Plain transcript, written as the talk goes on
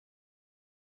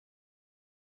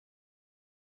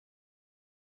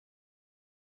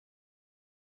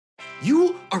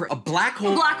You are a black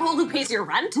hole. A black hole who pays your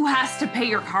rent? Who has to pay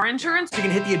your car insurance? You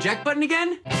can hit the eject button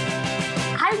again?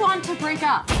 I want to break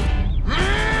up.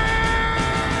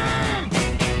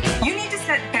 You need to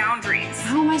set boundaries.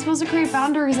 How am I supposed to create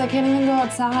boundaries? I can't even go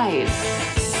outside.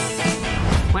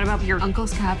 What about your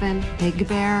uncle's cabin, Big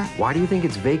Bear? Why do you think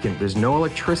it's vacant? There's no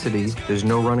electricity, there's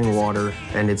no running water,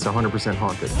 and it's 100%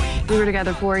 haunted. We were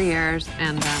together 4 years,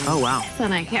 and Oh, wow.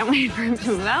 then I can't wait for him to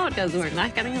move out because we're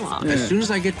not getting along. As soon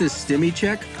as I get this stimmy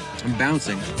check, I'm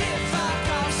bouncing.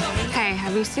 Hey,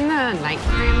 have you seen the night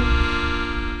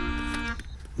cream?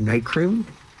 Night cream?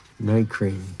 Night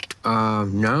cream.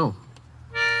 No.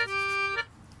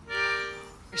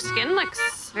 Your skin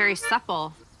looks very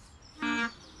supple.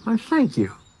 Oh, thank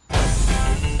you.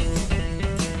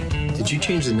 Did you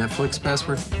change the Netflix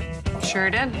password? Sure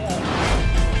did.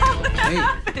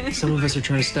 Hey, some of us are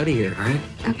trying to study here, all right?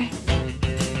 Okay.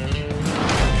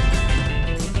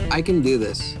 I can do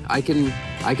this. I can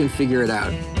figure it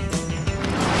out.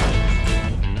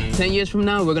 10 years from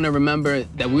now, we're gonna remember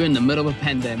that we're in the middle of a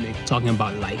pandemic talking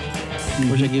about life.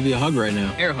 Wish I give you a hug right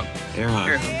now. Air hug. Air hug.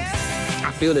 Air hug.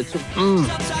 I feel it too.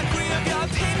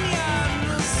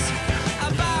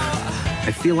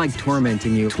 I feel like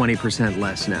tormenting you 20%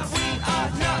 less now.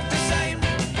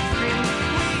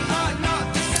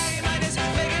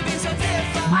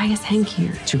 Why is Hank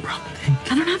here? What's your problem with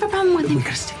Hank? I don't have a problem with him. We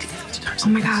gotta stick together. Oh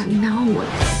my God, no.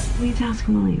 Please ask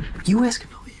him to leave. You ask him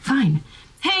to leave. Fine.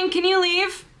 Hank, can you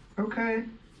leave? Okay.